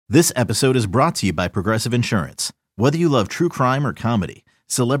This episode is brought to you by Progressive Insurance. Whether you love true crime or comedy,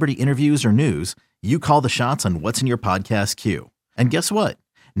 celebrity interviews or news, you call the shots on what's in your podcast queue. And guess what?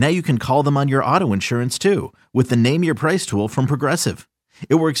 Now you can call them on your auto insurance too with the Name Your Price tool from Progressive.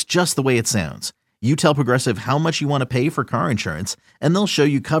 It works just the way it sounds. You tell Progressive how much you want to pay for car insurance, and they'll show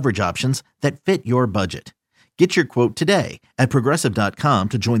you coverage options that fit your budget. Get your quote today at Progressive.com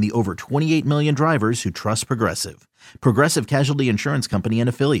to join the over 28 million drivers who trust Progressive. Progressive Casualty Insurance Company and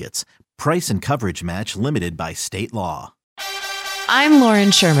Affiliates. Price and coverage match limited by state law. I'm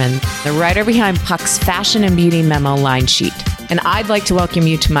Lauren Sherman, the writer behind Puck's Fashion and Beauty Memo line sheet, and I'd like to welcome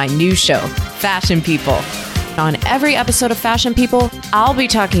you to my new show, Fashion People. On every episode of Fashion People, I'll be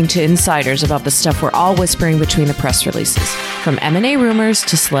talking to insiders about the stuff we're all whispering between the press releases, from M&A rumors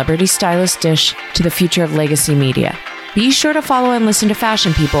to celebrity stylist dish to the future of legacy media. Be sure to follow and listen to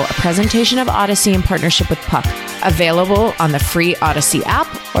Fashion People, a presentation of Odyssey in partnership with Puck, available on the free Odyssey app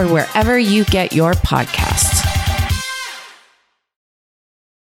or wherever you get your podcasts.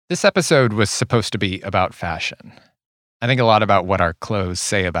 This episode was supposed to be about fashion. I think a lot about what our clothes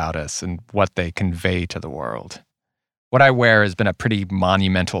say about us and what they convey to the world. What I wear has been a pretty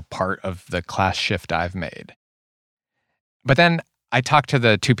monumental part of the class shift I've made. But then I talked to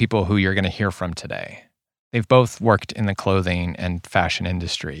the two people who you're going to hear from today. They've both worked in the clothing and fashion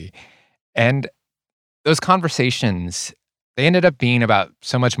industry. And those conversations, they ended up being about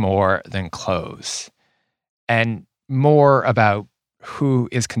so much more than clothes and more about who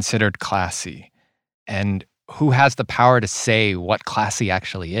is considered classy and who has the power to say what classy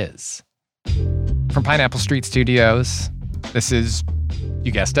actually is. From Pineapple Street Studios, this is,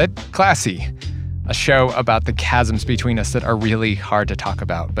 you guessed it, Classy, a show about the chasms between us that are really hard to talk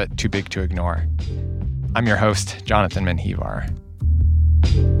about but too big to ignore. I'm your host, Jonathan Menjivar.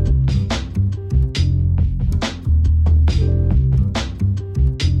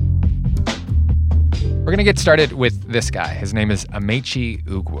 We're going to get started with this guy. His name is Amaechi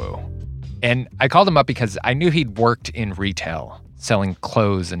Ugwu. And I called him up because I knew he'd worked in retail, selling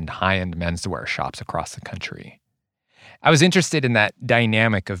clothes and high-end menswear shops across the country. I was interested in that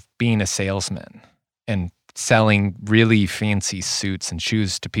dynamic of being a salesman and selling really fancy suits and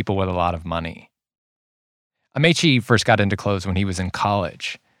shoes to people with a lot of money. Amaechi first got into clothes when he was in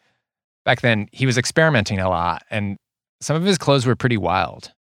college. Back then, he was experimenting a lot, and some of his clothes were pretty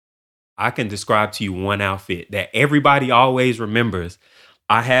wild. I can describe to you one outfit that everybody always remembers.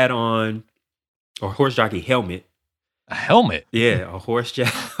 I had on a horse jockey helmet. A helmet? Yeah, a horse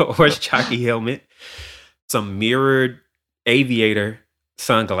jockey helmet, some mirrored aviator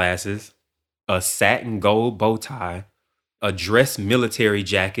sunglasses, a satin gold bow tie, a dress military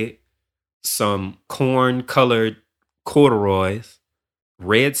jacket, some corn-colored corduroys,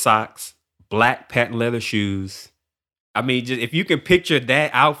 red socks, black patent leather shoes. I mean, just if you can picture that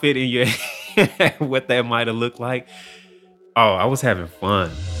outfit in your head, what that might have looked like. Oh, I was having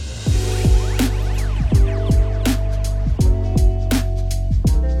fun.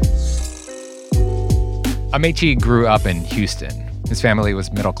 Amaechi grew up in Houston. His family was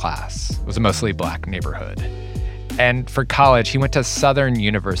middle class. It was a mostly black neighborhood. And for college, he went to Southern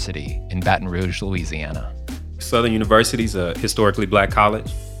University in Baton Rouge, Louisiana. Southern University is a historically black college.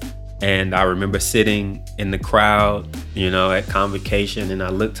 And I remember sitting in the crowd, at convocation, and I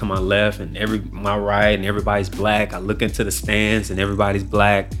looked to my left and my right, and everybody's black. I look into the stands and everybody's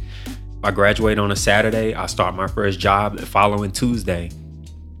black. I graduate on a Saturday. I start my first job the following Tuesday.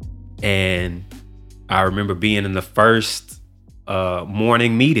 And I remember being in the first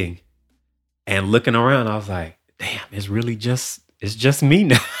morning meeting and looking around. I was like, damn, it's just me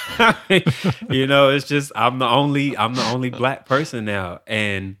now. It's just, I'm the only black person now.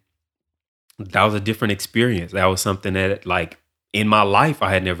 And that was a different experience. That was something that, in my life,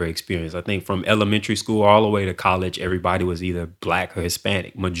 I had never experienced. I think from elementary school all the way to college, everybody was either black or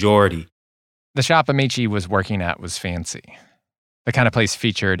Hispanic, majority. The shop Amaechi was working at was fancy, the kind of place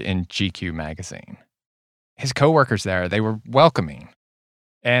featured in GQ magazine. His coworkers there, they were welcoming,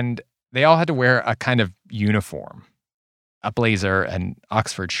 and they all had to wear a kind of uniform, a blazer and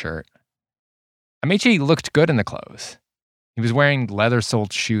Oxford shirt. Amaechi looked good in the clothes. He was wearing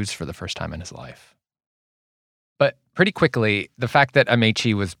leather-soled shoes for the first time in his life. But pretty quickly, the fact that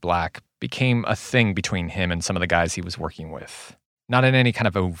Amaechi was black became a thing between him and some of the guys he was working with. Not in any kind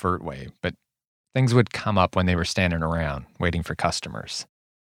of overt way, but things would come up when they were standing around waiting for customers.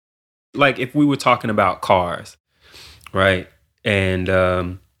 Like if we were talking about cars, right?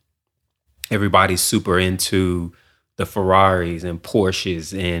 And everybody's super into the Ferraris and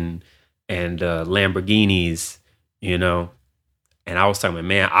Porsches and Lamborghinis, And I was telling my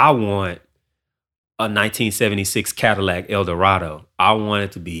man, I want a 1976 Cadillac Eldorado. I want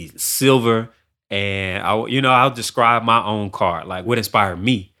it to be silver, and I'll describe my own car, like what inspired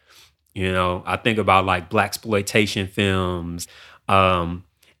me. I think about like blaxploitation films, and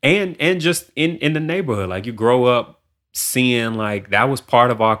just in the neighborhood. Like you grow up seeing like that was part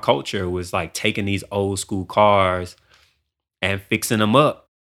of our culture, was like taking these old school cars and fixing them up.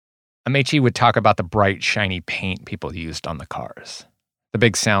 Amaechi would talk about the bright, shiny paint people used on the cars, the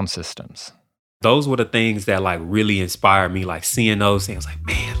big sound systems. Those were the things that like really inspired me, like seeing those things. Like,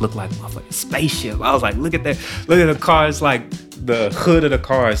 man, look like a motherfucking spaceship. I was like, look at that. Look at the car. It's like the hood of the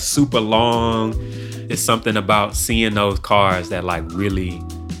car is super long. It's something about seeing those cars that like really,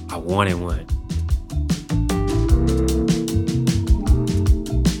 I wanted one.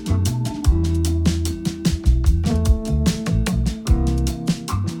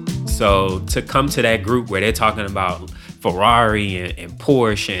 So to come to that group where they're talking about Ferrari and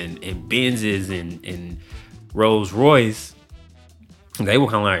Porsche and Benzes and Rolls Royce, they were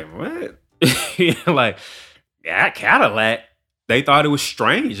kind of like, what? Like, yeah, Cadillac. They thought it was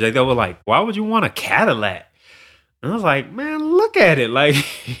strange. They were like, why would you want a Cadillac? And I was like, man, look at it. Like,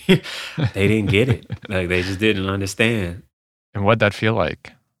 they didn't get it. Like, they just didn't understand. And what'd that feel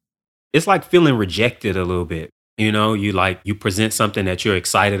like? It's like feeling rejected a little bit. You present something that you're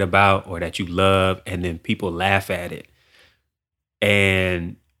excited about or that you love, and then people laugh at it.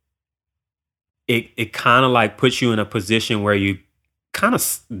 And it kind of like puts you in a position where you kind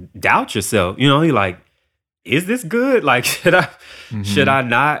of doubt yourself. You're like, is this good? Like, should I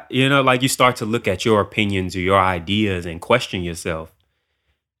not? Like you start to look at your opinions or your ideas and question yourself.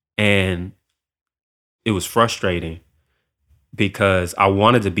 And it was frustrating because I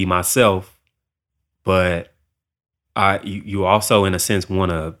wanted to be myself, but you also, in a sense, want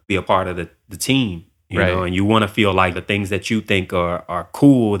to be a part of the team, you know, and you want to feel like the things that you think are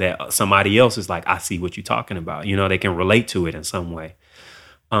cool, that somebody else is like, I see what you're talking about. They can relate to it in some way.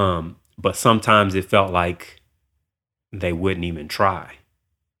 But sometimes it felt like they wouldn't even try,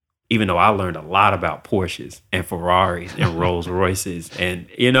 even though I learned a lot about Porsches and Ferraris and Rolls Royces. And,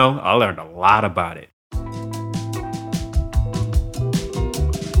 I learned a lot about it.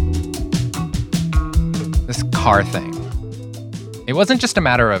 This car thing. It wasn't just a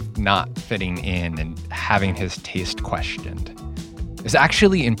matter of not fitting in and having his taste questioned. It was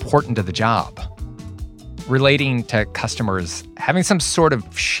actually important to the job. Relating to customers, having some sort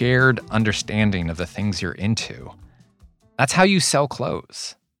of shared understanding of the things you're into. That's how you sell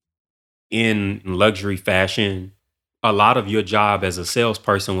clothes. In luxury fashion, a lot of your job as a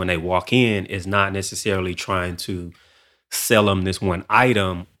salesperson when they walk in is not necessarily trying to sell them this one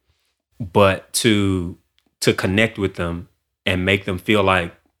item, but to connect with them and make them feel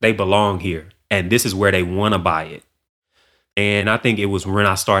like they belong here and this is where they want to buy it. And I think it was when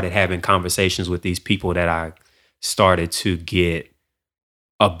I started having conversations with these people that I started to get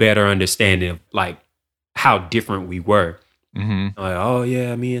a better understanding of like how different we were. Mm-hmm. Like, oh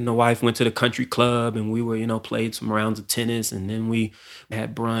yeah, me and the wife went to the country club and we were, played some rounds of tennis and then we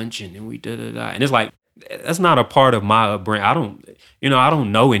had brunch and then we da-da-da. And it's like, that's not a part of my upbringing. I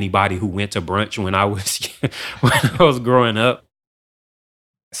don't know anybody who went to brunch when I was growing up.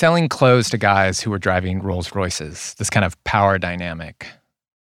 Selling clothes to guys who were driving Rolls Royces, this kind of power dynamic.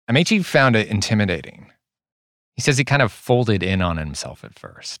 Amaechi found it intimidating. He says he kind of folded in on himself at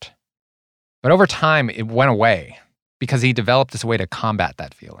first. But over time, it went away because he developed this way to combat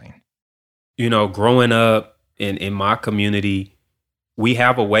that feeling. Growing up in my community, we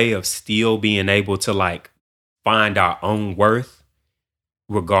have a way of still being able to like find our own worth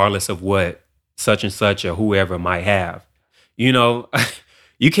regardless of what such and such or whoever might have.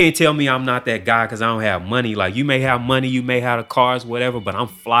 You can't tell me I'm not that guy because I don't have money. Like, you may have money, you may have the cars, whatever, but I'm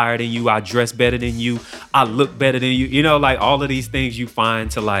flyer than you. I dress better than you. I look better than you. Like all of these things you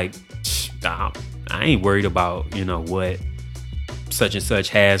find to like, I ain't worried about, what such and such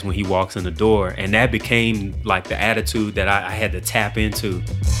has when he walks in the door. And that became like the attitude that I had to tap into.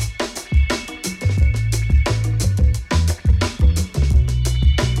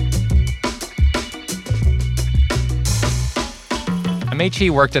 Amaechi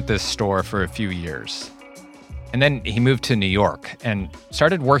worked at this store for a few years. And then he moved to New York and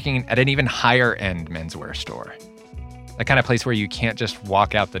started working at an even higher end menswear store. The kind of place where you can't just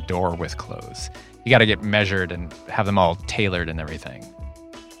walk out the door with clothes. You got to get measured and have them all tailored and everything.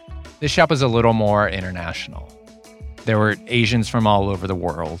 This shop was a little more international. There were Asians from all over the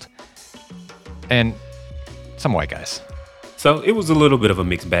world and some white guys. So it was a little bit of a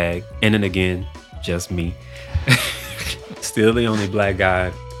mixed bag. And then again, just me. Still the only black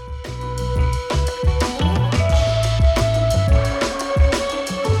guy.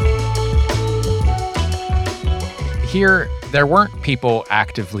 Here, there weren't people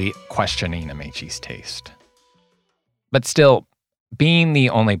actively questioning Amaechi's taste. But still, being the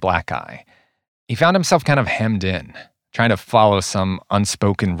only black guy, he found himself kind of hemmed in, trying to follow some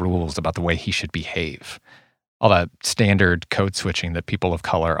unspoken rules about the way he should behave. All that standard code switching that people of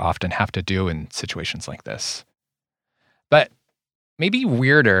color often have to do in situations like this. But maybe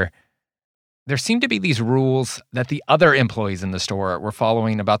weirder, there seemed to be these rules that the other employees in the store were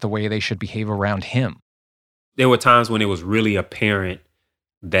following about the way they should behave around him. There were times when it was really apparent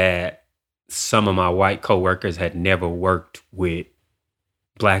that some of my white coworkers had never worked with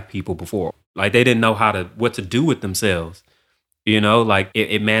black people before. Like they didn't know what to do with themselves. You know, like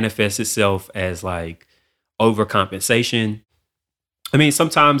it manifests itself as like overcompensation. I mean,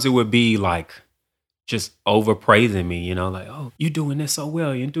 sometimes it would be like just overpraising me, you know, like, oh, you doing this so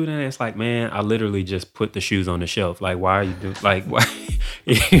well. You doing that. It's like, man, I literally just put the shoes on the shelf. Like, why are you doing, like, why,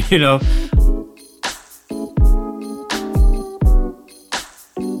 you know?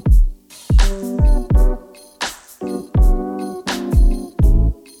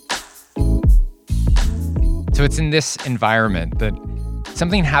 So it's in this environment that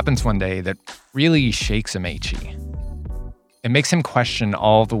something happens one day that really shakes Amaechi. It makes him question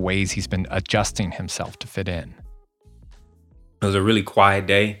all the ways he's been adjusting himself to fit in. It was a really quiet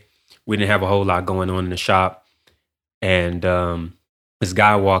day. We didn't have a whole lot going on in the shop. And this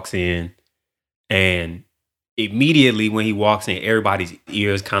guy walks in, and immediately when he walks in, everybody's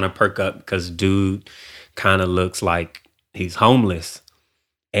ears kind of perk up because dude kind of looks like he's homeless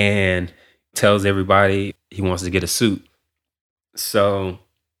and tells everybody he wants to get a suit. So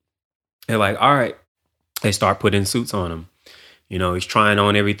they're like, all right. They start putting suits on him. You know, he's trying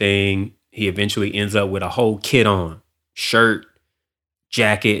on everything. He eventually ends up with a whole kit on. Shirt,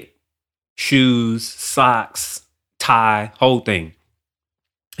 jacket, shoes, socks, tie, whole thing.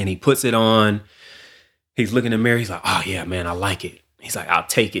 And he puts it on. He's looking in the mirror. He's like, oh yeah, man, I like it. He's like, I'll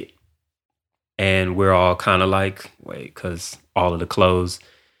take it. And we're all kind of like, wait, because all of the clothes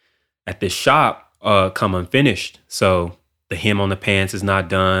at this shop come unfinished. So the hem on the pants is not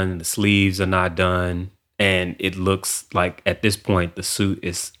done. The sleeves are not done. And it looks like at this point, the suit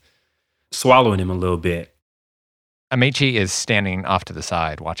is swallowing him a little bit. Amaechi is standing off to the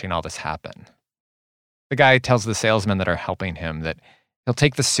side watching all this happen. The guy tells the salesmen that are helping him that he'll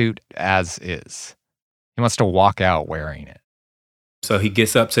take the suit as is. He wants to walk out wearing it. So he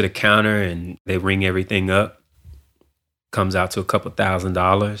gets up to the counter and they ring everything up. Comes out to a couple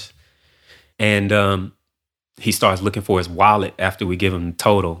 $1,000s. And he starts looking for his wallet after we give him the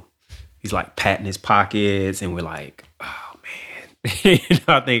total. He's like patting his pockets and we're like, oh man. You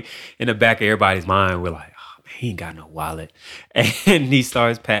know, I think in the back of everybody's mind, we're like, oh man, he ain't got no wallet. And he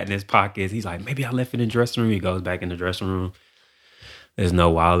starts patting his pockets. He's like, maybe I left it in the dressing room. He goes back in the dressing room. There's no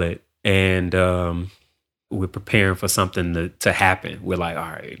wallet. And we're preparing for something to happen. We're like, all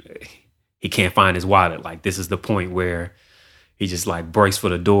right, he can't find his wallet. Like this is the point where he just like breaks for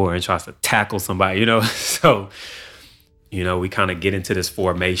the door and tries to tackle somebody, you know? So, you know, we kind of get into this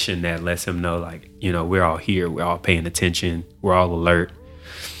formation that lets him know, like, you know, we're all here. We're all paying attention. We're all alert.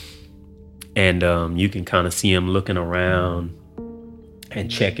 And you can kind of see him looking around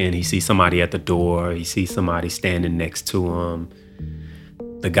and checking. He sees somebody at the door. He sees somebody standing next to him.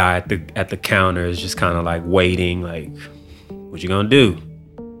 The guy at the counter is just kind of like waiting, like, what you gonna do?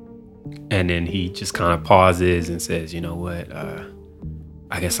 And then he just kind of pauses and says, you know what?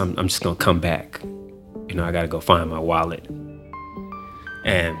 I guess I'm just gonna come back. You know, I gotta go find my wallet.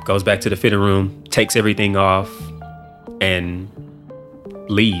 And goes back to the fitting room, takes everything off, and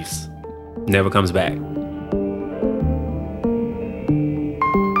leaves. Never comes back.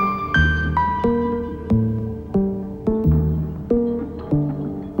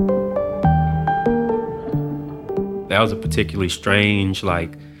 That was a particularly strange,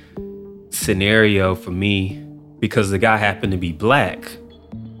 like, scenario for me because the guy happened to be black.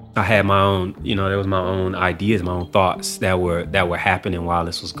 I had my own, you know, there was my own ideas, my own thoughts that were happening while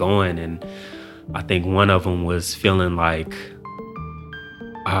this was going. And I think one of them was feeling like,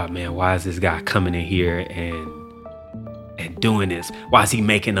 oh man, why is this guy coming in here and doing this? Why is he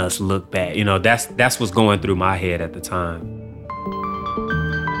making us look bad? You know, that's what's going through my head at the time.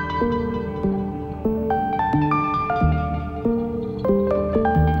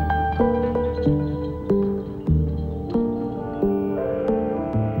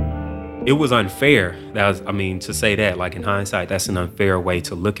 It was unfair. To say that, like in hindsight, that's an unfair way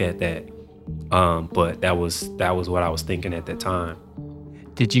to look at that. But that was what I was thinking at that time.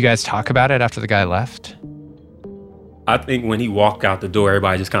 Did you guys talk about it after the guy left? I think when he walked out the door,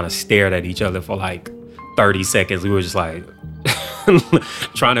 everybody just kind of stared at each other for like 30 seconds. We were just like,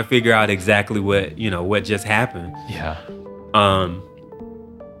 trying to figure out exactly what just happened. Yeah.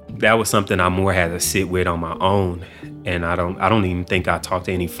 That was something I more had to sit with on my own. And I don't even think I talked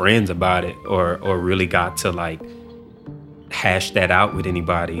to any friends about it or really got to like hash that out with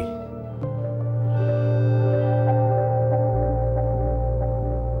anybody.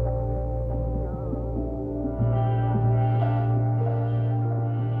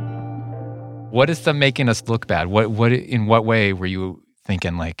 What is the making us look bad? In what way were you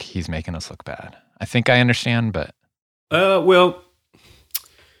thinking like he's making us look bad? I think I understand, but well,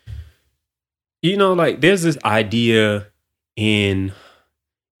 like there's this idea in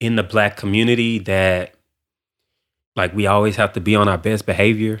the Black community that like we always have to be on our best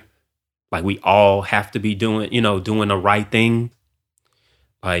behavior. Like we all have to be doing the right thing.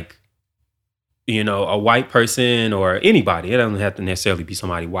 Like, a white person or anybody, it doesn't have to necessarily be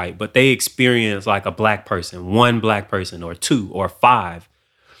somebody white, but they experience like a Black person, one Black person or two or five.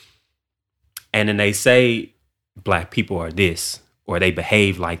 And then they say Black people are this, or they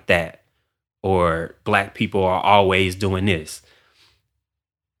behave like that, or Black people are always doing this.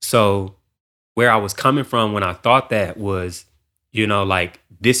 So where I was coming from when I thought that was, like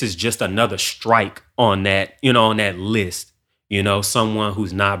this is just another strike on that, on that list. Someone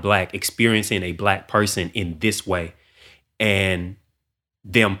who's not Black experiencing a Black person in this way, and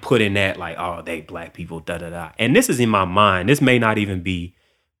them putting that like, oh, they Black people, da da da. And this is in my mind. This may not even be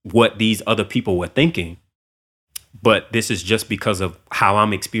what these other people were thinking, but this is just because of how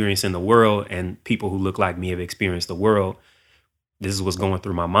I'm experiencing the world, and people who look like me have experienced the world. This is what's going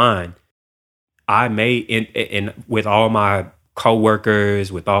through my mind. I may, in with all my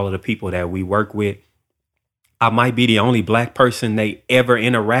coworkers, with all of the people that we work with, I might be the only Black person they ever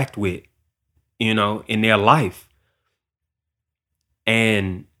interact with, in their life.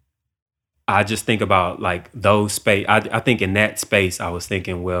 And I just think about like those space. I think in that space, I was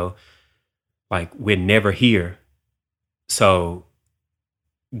thinking, well, like we're never here. So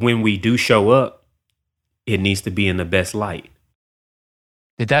when we do show up, it needs to be in the best light.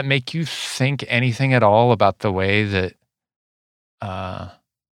 Did that make you think anything at all about the way that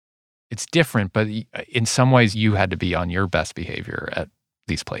it's different, but in some ways you had to be on your best behavior at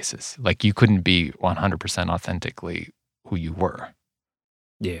these places? Like you couldn't be 100% authentically who you were.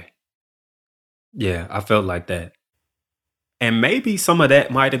 Yeah. Yeah, I felt like that. And maybe some of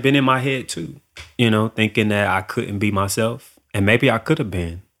that might have been in my head too, thinking that I couldn't be myself. And maybe I could have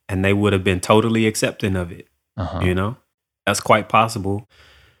been, and they would have been totally accepting of it. That's quite possible.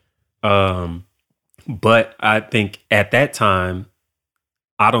 But I think at that time,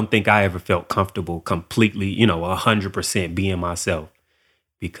 I don't think I ever felt comfortable completely, 100% being myself,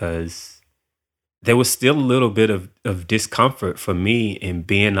 because there was still a little bit of discomfort for me in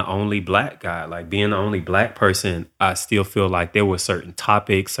being the only Black guy. Like being the only Black person, I still feel like there were certain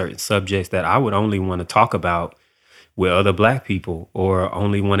topics, certain subjects that I would only want to talk about with other Black people, or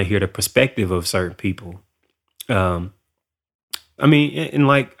only want to hear the perspective of certain people. I mean, and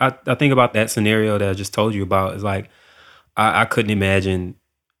like, I think about that scenario that I just told you about. Is like, I couldn't imagine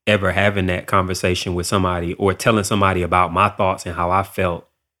ever having that conversation with somebody or telling somebody about my thoughts and how I felt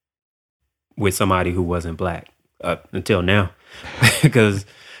with somebody who wasn't Black until now. Because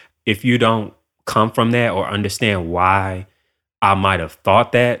if you don't come from that or understand why I might have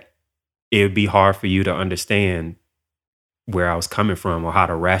thought that, it would be hard for you to understand where I was coming from or how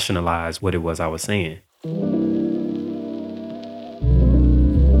to rationalize what it was I was saying.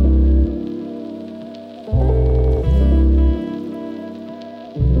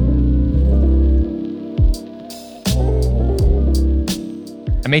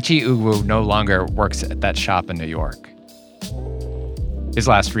 Amaechi Ugwu no longer works at that shop in New York. His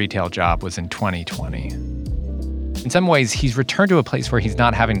last retail job was in 2020. In some ways, he's returned to a place where he's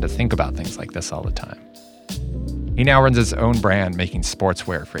not having to think about things like this all the time. He now runs his own brand making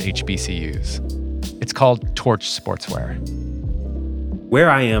sportswear for HBCUs. It's called Torch Sportswear. Where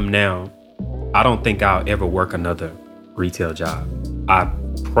I am now, I don't think I'll ever work another retail job. I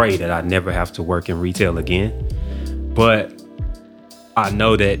pray that I never have to work in retail again. But I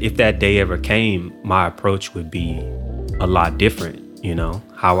know that if that day ever came, my approach would be a lot different.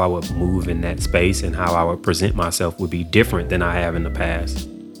 How I would move in that space and how I would present myself would be different than I have in the past.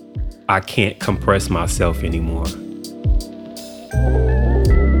 I can't compress myself anymore.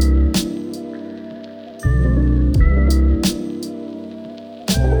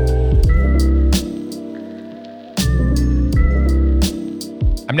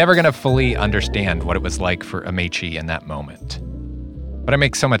 I'm never going to fully understand what it was like for Amaechi in that moment. But it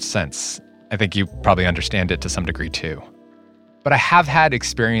makes so much sense. I think you probably understand it to some degree too. But I have had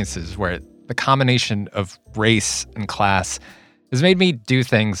experiences where the combination of race and class has made me do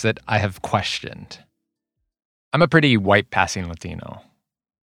things that I have questioned. I'm a pretty white-passing Latino.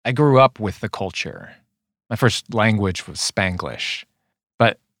 I grew up with the culture. My first language was Spanglish.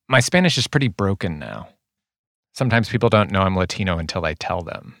 But my Spanish is pretty broken now. Sometimes people don't know I'm Latino until I tell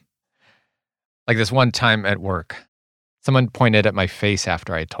them. Like this one time at work, someone pointed at my face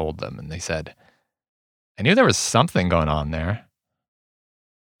after I told them, and they said, "I knew there was something going on there."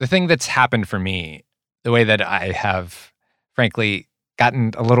 The thing that's happened for me, the way that I have, frankly,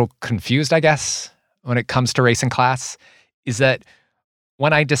 gotten a little confused, I guess, when it comes to race and class, is that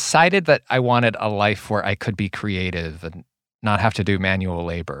when I decided that I wanted a life where I could be creative and not have to do manual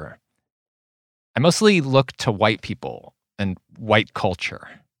labor, I mostly looked to white people and white culture.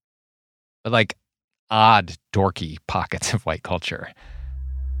 But like odd, dorky pockets of white culture.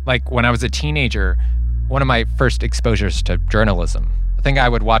 Like when I was a teenager, one of my first exposures to journalism, the thing I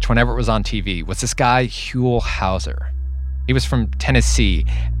would watch whenever it was on TV, was this guy, Huell Howser. He was from Tennessee,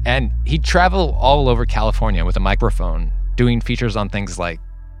 and he'd travel all over California with a microphone, doing features on things like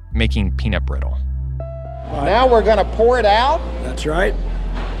making peanut brittle. Now we're going to pour it out? That's right.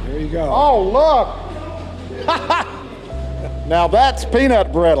 Here you go. Oh, look. Now that's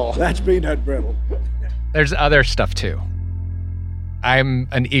peanut brittle. That's peanut brittle. There's other stuff too. I'm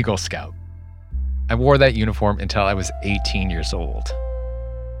an Eagle Scout. I wore that uniform until I was 18 years old.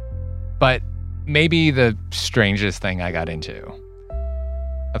 But maybe the strangest thing I got into,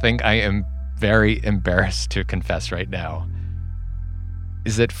 a thing I am very embarrassed to confess right now,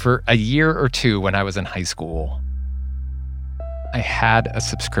 is that for a year or two when I was in high school, I had a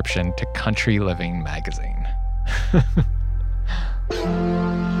subscription to Country Living magazine.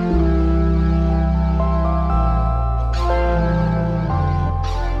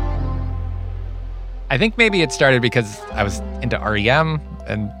 I think maybe it started because I was into REM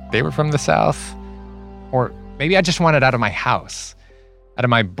and they were from the South. Or maybe I just wanted out of my house, out of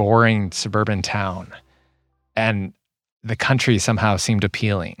my boring suburban town. And the country somehow seemed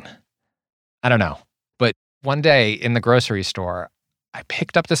appealing. I don't know. But one day in the grocery store, I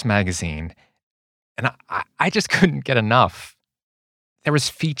picked up this magazine and I just couldn't get enough. There was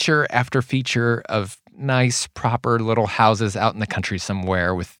feature after feature of nice, proper little houses out in the country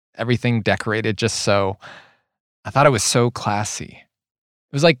somewhere with everything decorated just so. I thought it was so classy.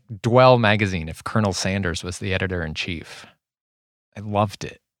 It was like Dwell magazine if Colonel Sanders was the editor-in-chief. I loved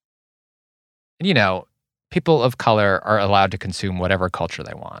it. And you know, people of color are allowed to consume whatever culture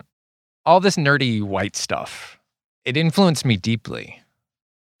they want. All this nerdy white stuff, it influenced me deeply.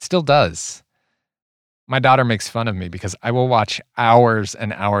 It still does. My daughter makes fun of me because I will watch hours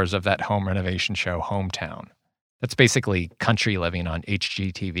and hours of that home renovation show, Hometown. That's basically Country Living on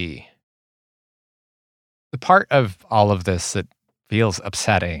HGTV. The part of all of this that feels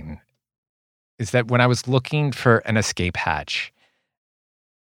upsetting is that when I was looking for an escape hatch,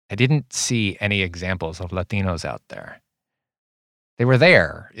 I didn't see any examples of Latinos out there. They were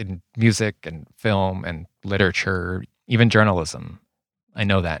there in music and film and literature, even journalism. I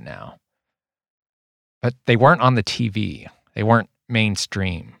know that now. But they weren't on the TV. They weren't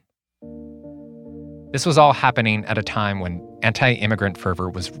mainstream. This was all happening at a time when anti-immigrant fervor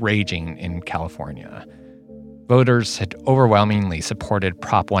was raging in California. Voters had overwhelmingly supported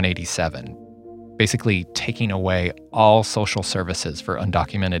Prop 187, basically taking away all social services for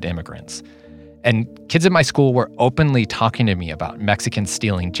undocumented immigrants. And kids at my school were openly talking to me about Mexicans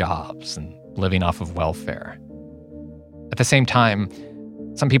stealing jobs and living off of welfare. At the same time,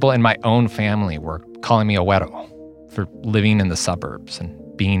 some people in my own family were calling me a güero for living in the suburbs and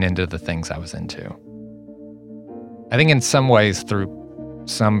being into the things I was into. I think in some ways, through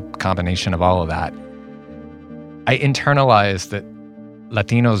some combination of all of that, I internalized that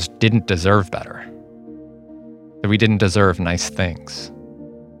Latinos didn't deserve better, that we didn't deserve nice things.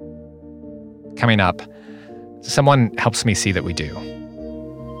 Coming up, someone helps me see that we do.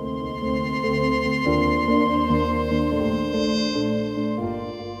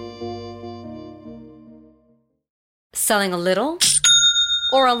 Selling a little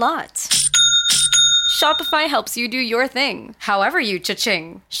or a lot? Shopify helps you do your thing, however you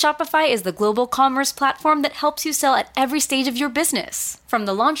cha-ching. Shopify is the global commerce platform that helps you sell at every stage of your business. From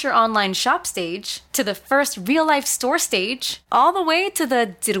the launch your online shop stage, to the first real-life store stage, all the way to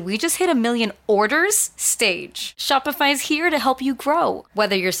the did we just hit 1 million orders stage. Shopify's here to help you grow.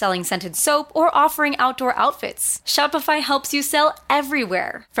 Whether you're selling scented soap or offering outdoor outfits, Shopify helps you sell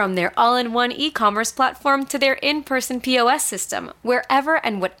everywhere. From their all-in-one e-commerce platform to their in-person POS system, wherever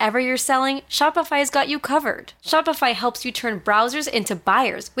and whatever you're selling, Shopify's got you covered. Shopify helps you turn browsers into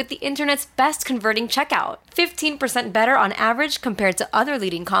buyers with the internet's best converting checkout. 15% better on average compared to other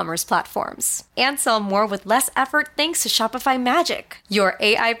leading commerce platforms. And sell more with less effort thanks to Shopify Magic, your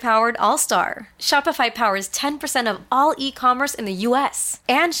AI-powered all-star. Shopify powers 10% of all e-commerce in the US.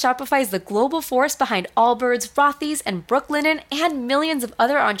 And Shopify is the global force behind Allbirds, Rothy's, and Brooklinen, and millions of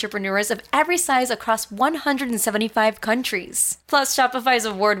other entrepreneurs of every size across 175 countries. Plus, Shopify's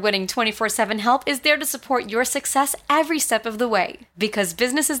award-winning 24/7 help is there to support your success every step of the way. Because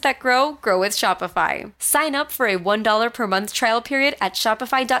businesses that grow, grow with Shopify. Sign up for a $1 per month trial period at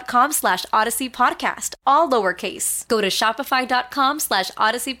shopify.com/Odyssey Podcast, all lowercase. Go to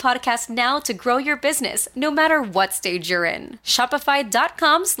shopify.com/Odyssey Podcast now to grow your business, no matter what stage you're in.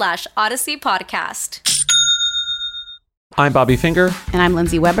 Shopify.com/Odyssey Podcast. I'm Bobby Finger. And I'm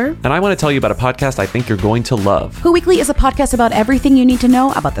Lindsay Weber. And I want to tell you about a podcast I think you're going to love. Who Weekly is a podcast about everything you need to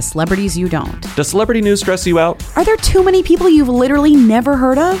know about the celebrities you don't. Does celebrity news stress you out? Are there too many people you've literally never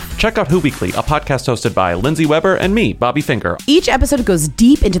heard of? Check out Who Weekly, a podcast hosted by Lindsay Weber and me, Bobby Finger. Each episode goes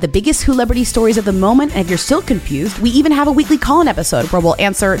deep into the biggest celebrity stories of the moment, and if you're still confused, we even have a weekly call-in episode where we'll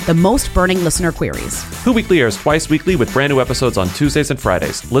answer the most burning listener queries. Who Weekly airs twice weekly with brand new episodes on Tuesdays and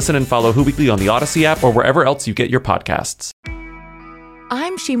Fridays. Listen and follow Who Weekly on the Odyssey app or wherever else you get your podcasts.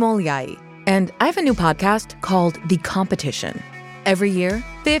 I'm Shimol Yai, and I have a new podcast called The Competition. Every year,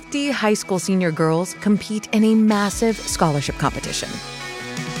 50 high school senior girls compete in a massive scholarship competition.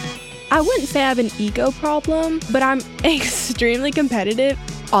 I wouldn't say I have an ego problem, but I'm extremely competitive.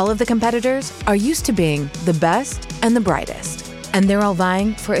 All of the competitors are used to being the best and the brightest, and they're all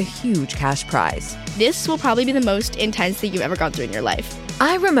vying for a huge cash prize. This will probably be the most intense thing you've ever gone through in your life.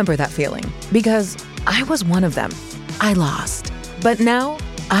 I remember that feeling because I was one of them. I lost. But now,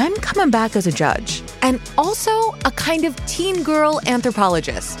 I'm coming back as a judge and also a kind of teen girl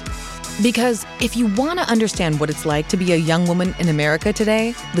anthropologist. Because if you want to understand what it's like to be a young woman in America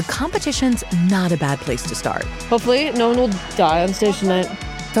today, The Competition's not a bad place to start. Hopefully, no one will die on stage tonight.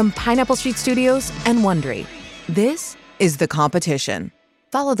 From Pineapple Street Studios and Wondery, this is The Competition.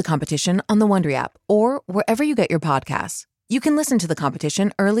 Follow The Competition on the Wondery app or wherever you get your podcasts. You can listen to The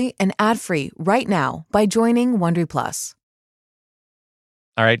Competition early and ad-free right now by joining Wondery Plus.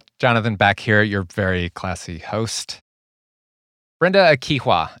 All right, Jonathan, back here, your very classy host. Brenda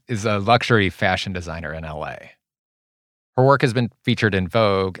Akihwa is a luxury fashion designer in LA. Her work has been featured in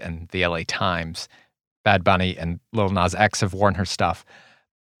Vogue and the LA Times. Bad Bunny and Lil Nas X have worn her stuff,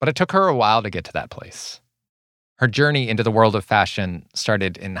 but it took her a while to get to that place. Her journey into the world of fashion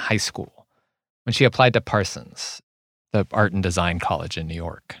started in high school when she applied to Parsons, the art and design college in New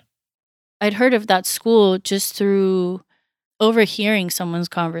York. I'd heard of that school just through overhearing someone's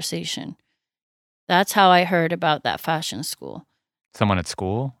conversation. That's how I heard about that fashion school. Someone at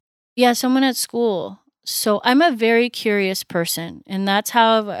school? Yeah, someone at school. So I'm a very curious person, and that's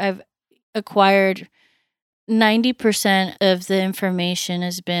how I've acquired 90% of the information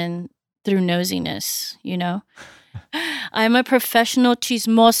has been through nosiness, you know? I'm a professional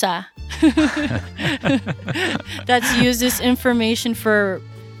chismosa that's used this information for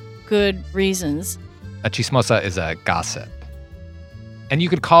good reasons. A chismosa is a gossip. And you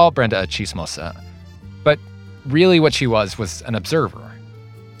could call Brenda a chismosa, but really what she was an observer.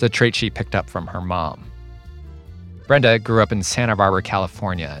 It's a trait she picked up from her mom. Brenda grew up in Santa Barbara,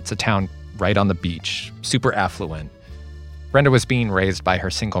 California. It's a town right on the beach, super affluent. Brenda was being raised by her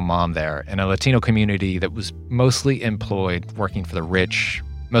single mom there in a Latino community that was mostly employed working for the rich,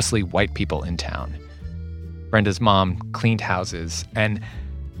 mostly white people in town. Brenda's mom cleaned houses, and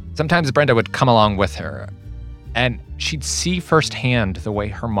sometimes Brenda would come along with her, and she'd see firsthand the way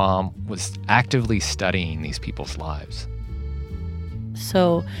her mom was actively studying these people's lives.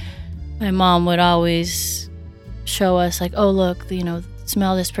 So my mom would always show us like, oh, look, you know,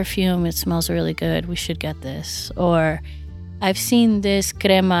 smell this perfume. It smells really good. We should get this. Or I've seen this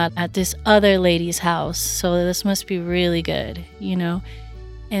crema at this other lady's house, so this must be really good, you know?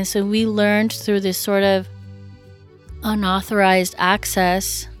 And so we learned through this sort of unauthorized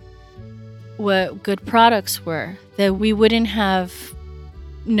access what good products were that we wouldn't have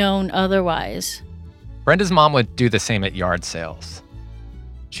known otherwise. Brenda's mom would do the same at yard sales.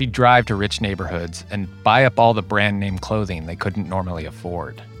 She'd drive to rich neighborhoods and buy up all the brand name clothing they couldn't normally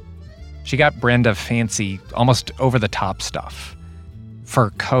afford. She got Brenda fancy, almost over-the-top stuff. Fur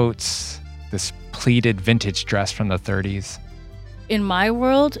coats, this pleated vintage dress from the 30s. In my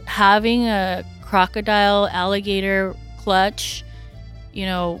world, having a crocodile alligator clutch, you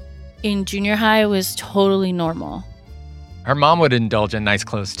know, in junior high was totally normal. Her mom would indulge in nice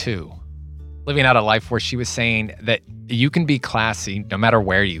clothes too, living out a life where she was saying that you can be classy no matter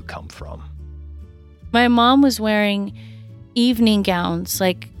where you come from. My mom was wearing evening gowns,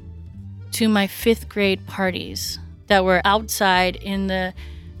 like to my 5th grade parties that were outside in the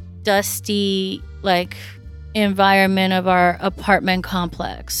dusty, like, environment of our apartment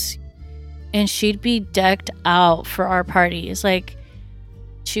complex. And she'd be decked out for our parties. Like,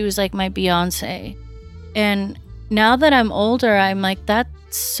 she was like my Beyonce. And now that I'm older, I'm like,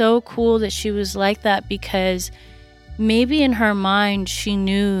 that's so cool that she was like that, because maybe in her mind, she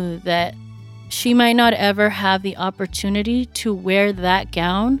knew that she might not ever have the opportunity to wear that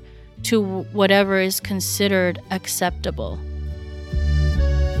gown to whatever is considered acceptable.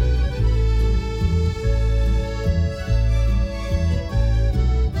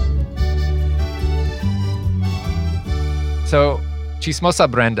 So, Chismosa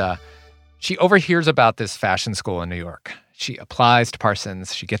Brenda, she overhears about this fashion school in New York. She applies to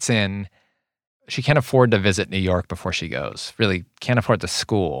Parsons. She gets in. She can't afford to visit New York before she goes. Really can't afford the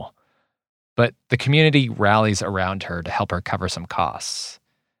school. But the community rallies around her to help her cover some costs.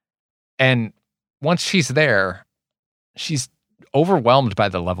 And once she's there, she's overwhelmed by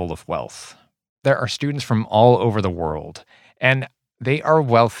the level of wealth. There are students from all over the world, and they are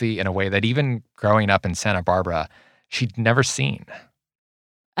wealthy in a way that even growing up in Santa Barbara, she'd never seen.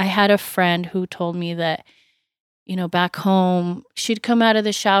 I had a friend who told me that, back home, she'd come out of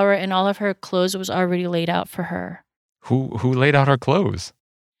the shower and all of her clothes was already laid out for her. Who laid out her clothes?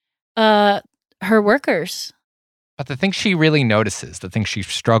 Her workers. But the thing she really notices, the thing she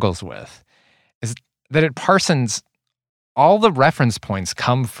struggles with, is that at Parsons, all the reference points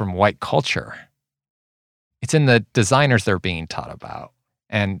come from white culture. It's in the designers they're being taught about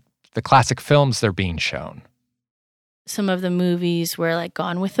and the classic films they're being shown. Some of the movies were like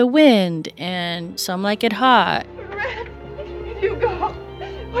Gone with the Wind and Some Like It Hot. Red, you go.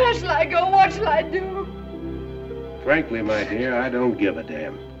 Where shall I go? What shall I do? Frankly, my dear, I don't give a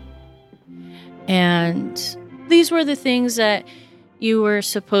damn. And these were the things that you were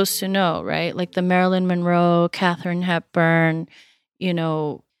supposed to know, right? Like the Marilyn Monroe, Katharine Hepburn,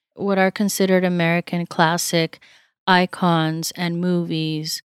 what are considered American classic icons and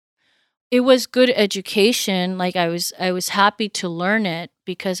movies. It was good education. Like I was happy to learn it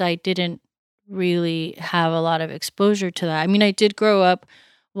because I didn't really have a lot of exposure to that. I mean, I did grow up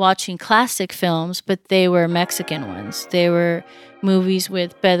watching classic films, but they were Mexican ones. They were movies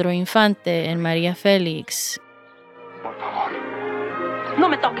with Pedro Infante and Maria Felix. Por favor. No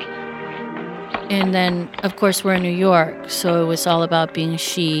me toque. And then, of course, we're in New York, so it was all about being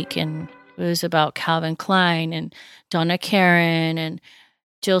chic, and it was about Calvin Klein and Donna Karan and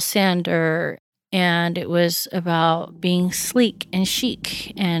Jill Sander, and it was about being sleek and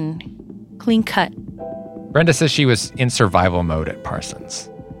chic and clean cut. Brenda says she was in survival mode at Parsons.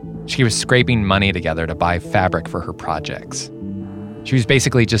 She was scraping money together to buy fabric for her projects. She was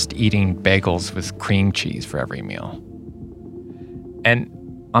basically just eating bagels with cream cheese for every meal. And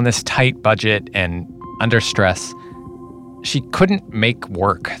on this tight budget and under stress, she couldn't make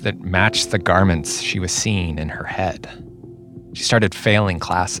work that matched the garments she was seeing in her head. She started failing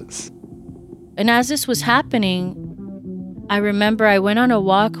classes. And as this was happening, I remember I went on a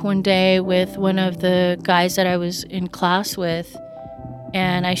walk one day with one of the guys that I was in class with,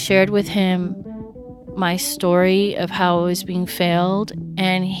 and I shared with him my story of how I was being failed,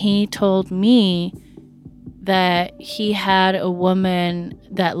 and he told me that he had a woman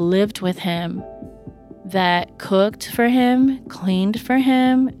that lived with him that cooked for him, cleaned for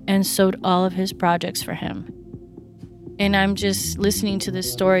him, and sewed all of his projects for him. And I'm just listening to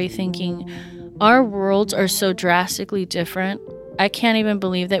this story thinking, our worlds are so drastically different. I can't even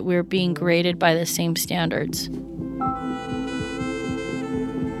believe that we're being graded by the same standards.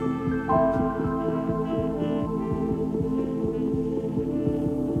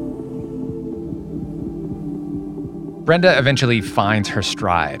 Brenda eventually finds her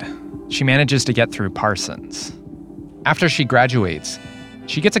stride. She manages to get through Parsons. After she graduates,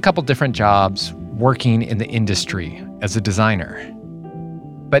 she gets a couple different jobs working in the industry as a designer.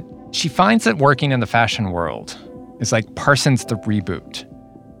 But she finds that working in the fashion world is like Parsons the reboot.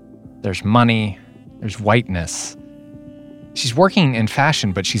 There's money, there's whiteness. She's working in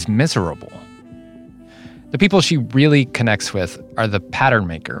fashion, but she's miserable. The people she really connects with are the pattern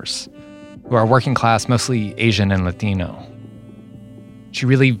makers, who are working class, mostly Asian and Latino. She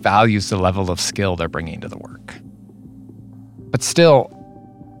really values the level of skill they're bringing to the work. But still,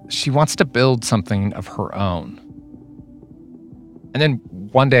 she wants to build something of her own. And then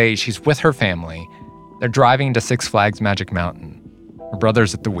one day, she's with her family. They're driving to Six Flags Magic Mountain. Her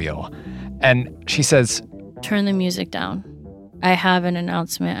brother's at the wheel. And she says, "Turn the music down. I have an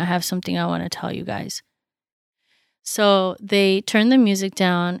announcement. I have something I want to tell you guys." So they turned the music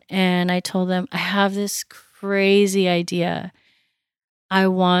down, and I told them, I have this crazy idea. I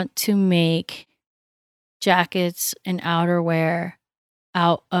want to make jackets and outerwear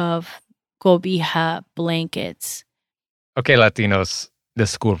out of cobija blankets. Okay, Latinos,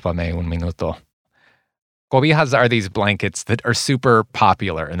 discúlpame un minuto. Cobijas are these blankets that are super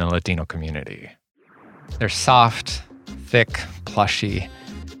popular in the Latino community. They're soft, thick, plushy,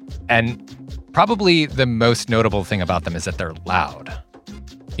 and probably the most notable thing about them is that they're loud.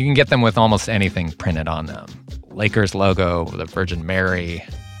 You can get them with almost anything printed on them. Lakers logo, the Virgin Mary.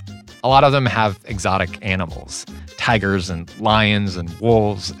 A lot of them have exotic animals. Tigers and lions and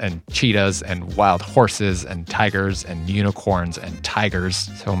wolves and cheetahs and wild horses and tigers and unicorns and tigers.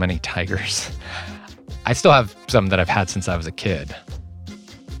 So many tigers. I still have some that I've had since I was a kid.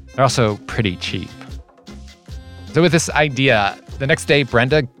 They're also pretty cheap. So with this idea, the next day,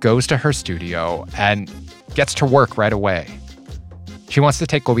 Brenda goes to her studio and gets to work right away. She wants to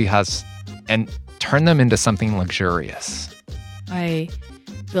take cobijas and turn them into something luxurious. I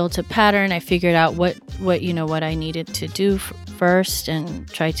built a pattern. I figured out what I needed to do first and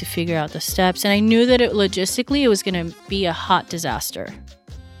tried to figure out the steps. And I knew that logistically it was going to be a hot disaster.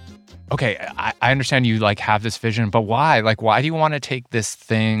 Okay, I understand you have this vision, but why? Why do you want to take this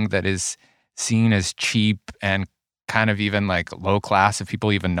thing that is seen as cheap and kind of even low class, if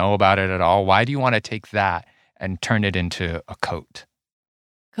people even know about it at all? Why do you want to take that and turn it into a coat?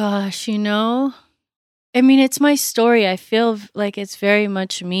 Gosh, it's my story. I feel like it's very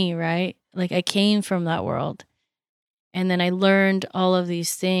much me, right? I came from that world. And then I learned all of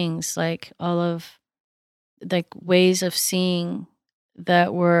these things, all of ways of seeing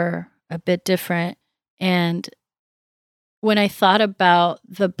that were a bit different. And when I thought about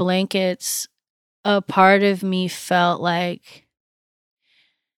the blankets, a part of me felt like,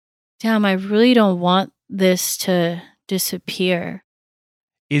 damn, I really don't want this to disappear.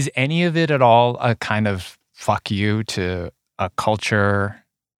 Is any of it at all a kind of fuck you to a culture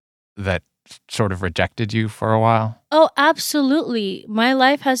that sort of rejected you for a while? Oh, absolutely. My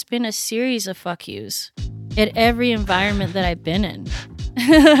life has been a series of fuck yous at every environment that I've been in.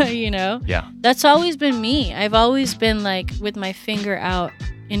 Yeah. That's always been me. I've always been with my finger out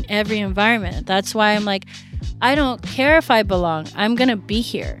in every environment. That's why I'm I don't care if I belong. I'm going to be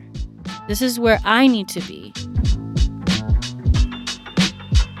here. This is where I need to be.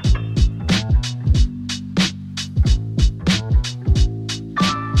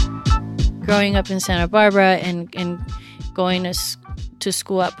 Growing up in Santa Barbara and going to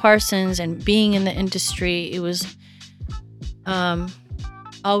school at Parsons and being in the industry, it was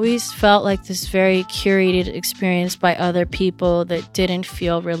always felt like this very curated experience by other people that didn't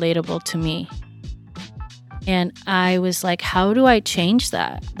feel relatable to me. And I was like, how do I change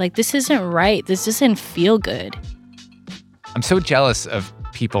that? This isn't right. This doesn't feel good. I'm so jealous of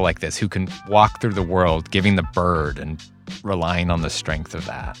people like this who can walk through the world giving the bird and relying on the strength of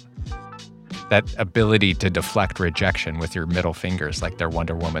that. That ability to deflect rejection with your middle fingers like they're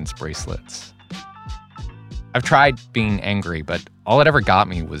Wonder Woman's bracelets. I've tried being angry, but all it ever got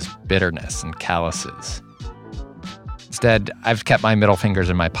me was bitterness and calluses. Instead, I've kept my middle fingers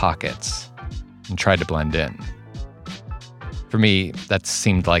in my pockets and tried to blend in. For me, that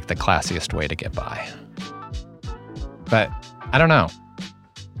seemed like the classiest way to get by. But I don't know.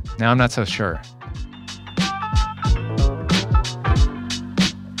 Now I'm not so sure.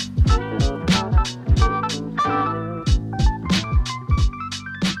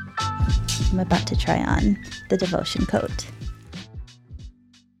 I'm about to try on the devotion coat.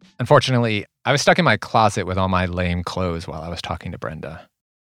 Unfortunately, I was stuck in my closet with all my lame clothes while I was talking to Brenda.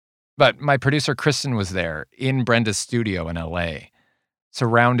 But my producer, Kristen, was there in Brenda's studio in LA,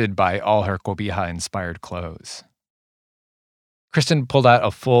 surrounded by all her cobija-inspired clothes. Kristen pulled out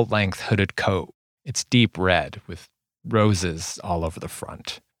a full-length hooded coat. It's deep red with roses all over the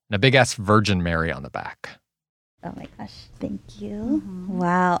front and a big-ass Virgin Mary on the back. Oh my gosh, thank you. Mm-hmm.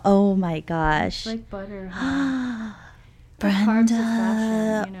 Wow, oh my gosh. It's like butter, huh? Brenda,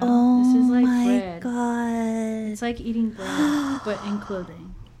 fashion, oh this is like my bread. God. It's like eating bread, but in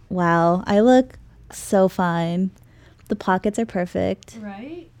clothing. Wow, I look so fine. The pockets are perfect.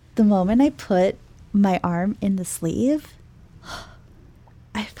 Right? The moment I put my arm in the sleeve,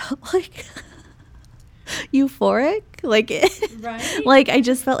 I felt like euphoric. Right? I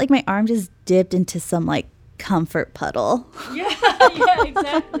just felt like my arm just dipped into some comfort puddle. Yeah,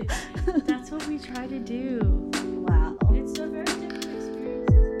 exactly. That's what we try to do. Wow. It's a very different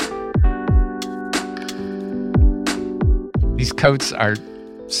experience. These coats are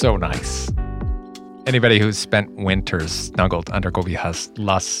so nice. Anybody who's spent winters snuggled under cobijas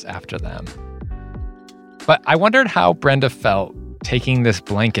lusts after them. But I wondered how Brenda felt taking this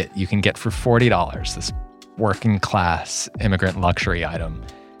blanket you can get for $40, this working class immigrant luxury item,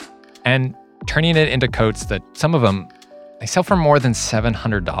 and turning it into coats that some of them, they sell for more than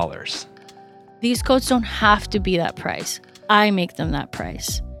 $700. These coats don't have to be that price. I make them that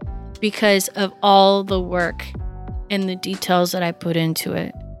price because of all the work and the details that I put into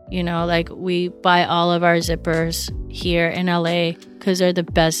it. You know, like we buy all of our zippers here in LA because they're the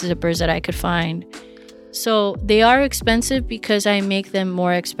best zippers that I could find. So they are expensive because I make them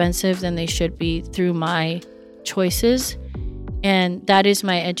more expensive than they should be through my choices. And that is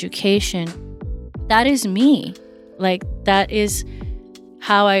my education. That is me. Like, that is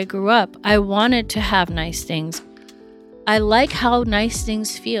how I grew up. I wanted to have nice things. I like how nice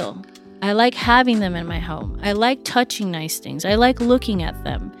things feel. I like having them in my home. I like touching nice things. I like looking at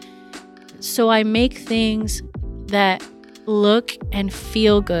them. So I make things that look and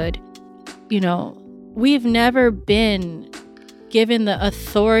feel good. You know, we've never been given the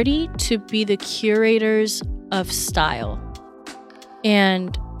authority to be the curators of style.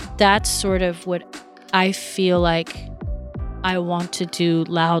 And that's sort of what I feel like I want to do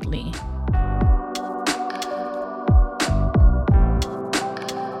loudly.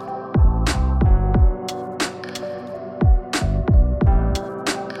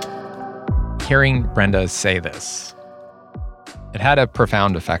 Hearing Brenda say this, it had a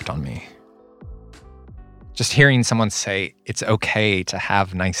profound effect on me. Just hearing someone say it's okay to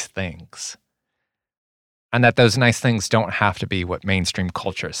have nice things, and that those nice things don't have to be what mainstream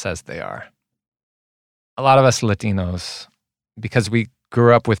culture says they are. A lot of us Latinos, because we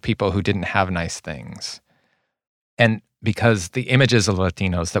grew up with people who didn't have nice things, and because the images of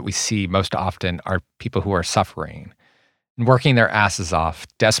Latinos that we see most often are people who are suffering and working their asses off,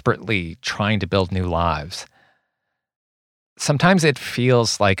 desperately trying to build new lives, sometimes it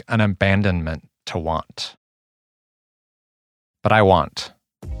feels like an abandonment to want. But I want.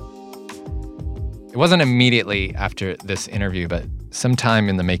 It wasn't immediately after this interview, but sometime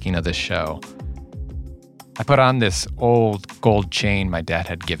in the making of this show, I put on this old gold chain my dad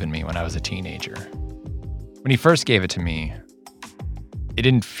had given me when I was a teenager. When he first gave it to me, it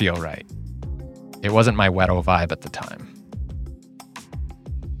didn't feel right. It wasn't my Wero vibe at the time.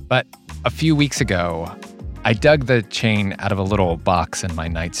 But a few weeks ago, I dug the chain out of a little box in my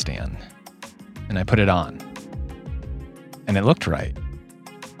nightstand, and I put it on. And it looked right.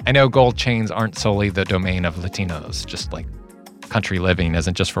 I know gold chains aren't solely the domain of Latinos, just like country living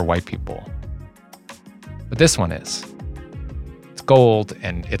isn't just for white people. But this one is. It's gold,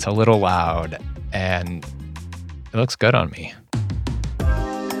 and it's a little loud, and it looks good on me.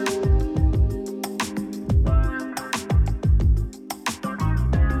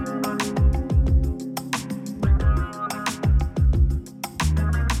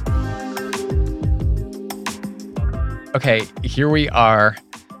 Okay, here we are.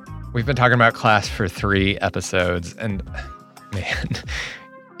 We've been talking about class for 3 episodes, and man,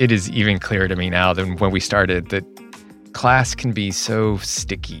 it is even clearer to me now than when we started that class can be so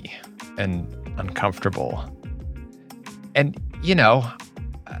sticky and uncomfortable. And, you know,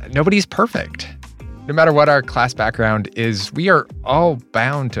 nobody's perfect. No matter what our class background is, we are all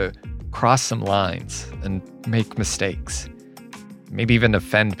bound to cross some lines and make mistakes, maybe even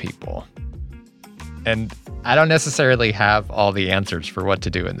offend people. And I don't necessarily have all the answers for what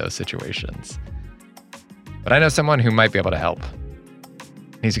to do in those situations. But I know someone who might be able to help.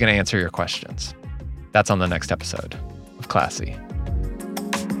 He's going to answer your questions. That's on the next episode of Classy.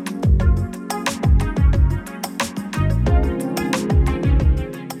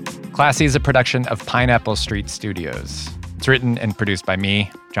 Classy is a production of Pineapple Street Studios. It's written and produced by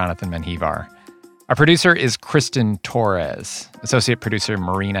me, Jonathan Menjivar. Our producer is Kristen Torres, associate producer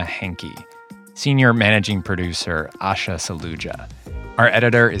Marina Henke, senior managing producer Asha Saluja. Our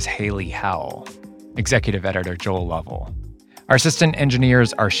editor is Haley Howell, executive editor Joel Lovell. Our assistant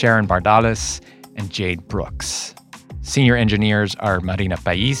engineers are Sharon Bardales and Jade Brooks. Senior engineers are Marina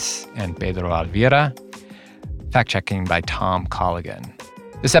Pais and Pedro Alvira. Fact-checking by Tom Colligan.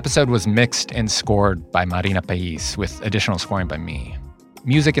 This episode was mixed and scored by Marina Pais, with additional scoring by me.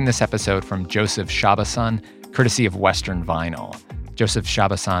 Music in this episode from Joseph Shabasan, courtesy of Western Vinyl. Joseph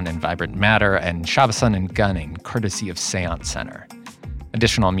Shabasan and Vibrant Matter, and Shabasan and Gunning, courtesy of Seance Center.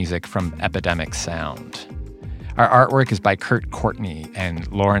 Additional music from Epidemic Sound. Our artwork is by Kurt Courtney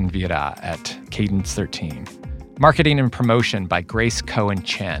and Lauren Vira at Cadence 13. Marketing and promotion by Grace Cohen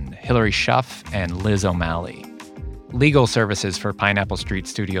Chen, Hillary Schuff, and Liz O'Malley. Legal services for Pineapple Street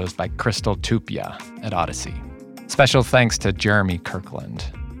Studios by Crystal Tupia at Odyssey. Special thanks to Jeremy Kirkland.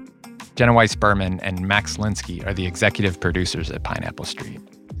 Jenna Weiss Berman and Max Linsky are the executive producers at Pineapple Street.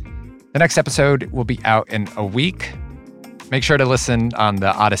 The next episode will be out in a week. Make sure to listen on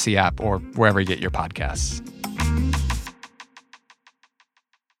the Odyssey app or wherever you get your podcasts.